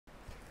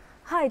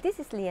Hi, this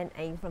is Lian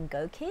Ang from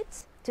Go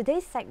Kids.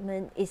 Today's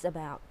segment is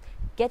about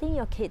getting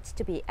your kids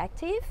to be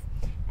active,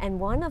 and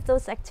one of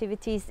those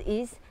activities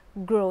is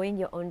growing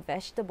your own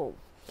vegetable.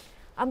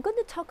 I'm going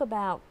to talk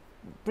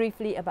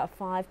briefly about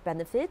 5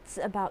 benefits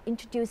about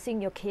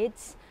introducing your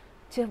kids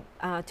to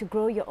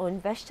grow your own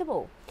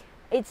vegetable.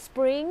 It's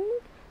spring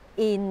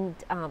in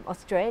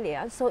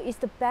Australia, so it's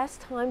the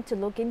best time to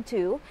look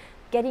into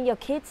getting your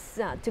kids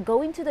to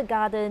go into the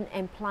garden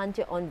and plant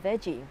your own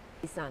veggie.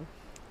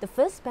 The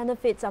first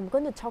benefits I'm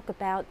going to talk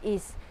about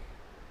is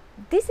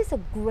this is a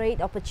great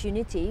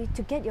opportunity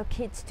to get your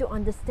kids to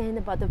understand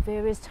about the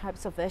various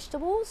types of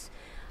vegetables.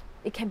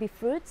 It can be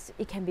fruits,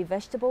 it can be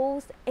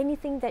vegetables,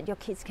 anything that your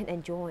kids can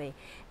enjoy.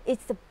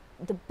 It's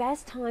the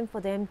best time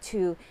for them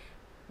to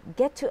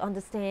get to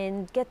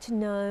understand, get to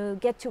know,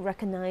 get to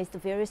recognize the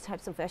various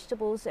types of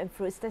vegetables and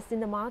fruits that's in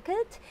the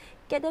market,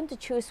 get them to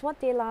choose what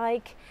they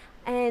like,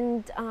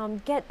 and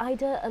get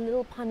either a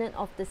little punnet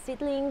of the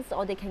seedlings,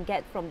 or they can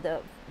get from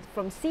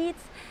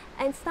seeds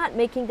and start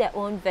making their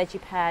own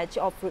veggie patch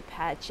or fruit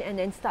patch and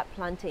then start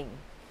planting.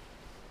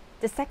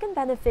 The second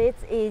benefit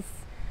is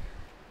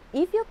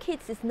if your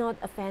kids is not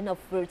a fan of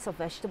fruits or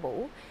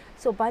vegetable,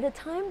 so by the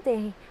time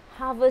they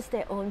harvest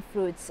their own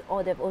fruits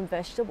or their own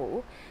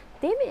vegetable,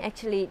 they may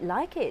actually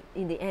like it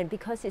in the end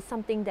because it's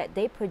something that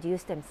they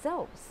produce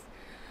themselves.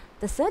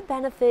 The third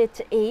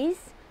benefit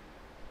is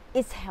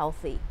it's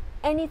healthy.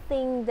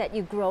 Anything that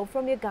you grow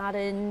from your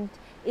garden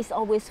is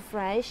always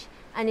fresh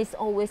and it's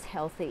always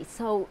healthy.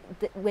 So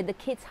when the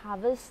kids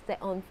harvest their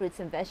own fruits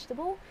and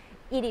vegetables,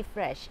 eat it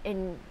fresh.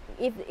 And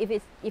if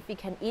you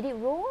can eat it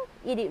raw,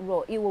 eat it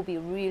raw. It will be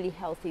really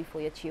healthy for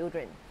your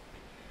children.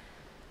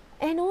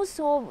 And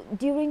also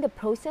during the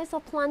process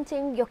of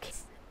planting, your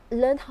kids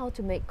learn how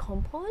to make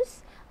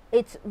compost.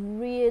 It's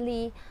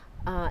really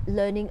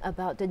learning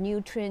about the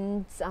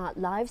nutrients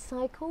life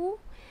cycle,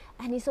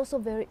 and it's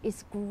also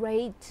it's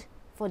great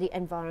for the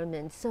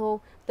environment.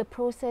 So the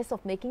process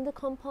of making the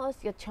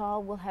compost, your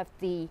child will have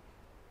the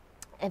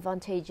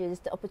advantages,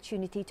 the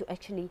opportunity to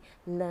actually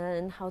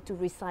learn how to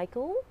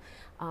recycle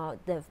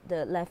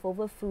the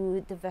leftover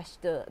food,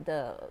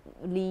 the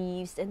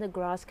leaves and the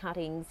grass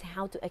cuttings,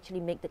 how to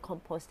actually make the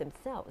compost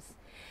themselves.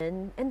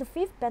 And the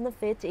fifth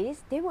benefit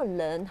is they will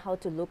learn how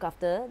to look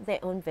after their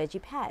own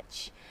veggie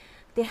patch.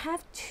 They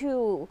have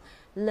to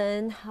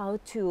learn how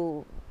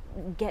to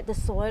get the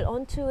soil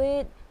onto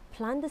it,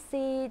 plant the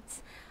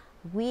seeds,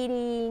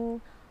 weeding,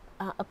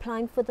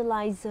 applying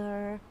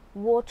fertilizer,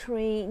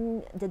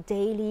 watering, the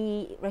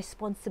daily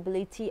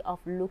responsibility of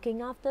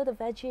looking after the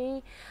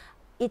veggie.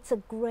 It's a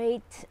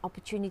great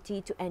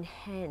opportunity to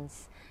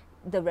enhance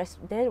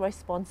their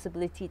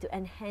responsibility, to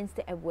enhance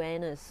the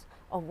awareness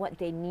of what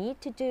they need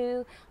to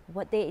do,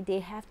 what they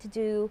have to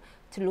do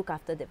to look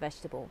after the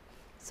vegetable.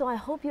 So I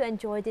hope you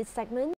enjoyed this segment.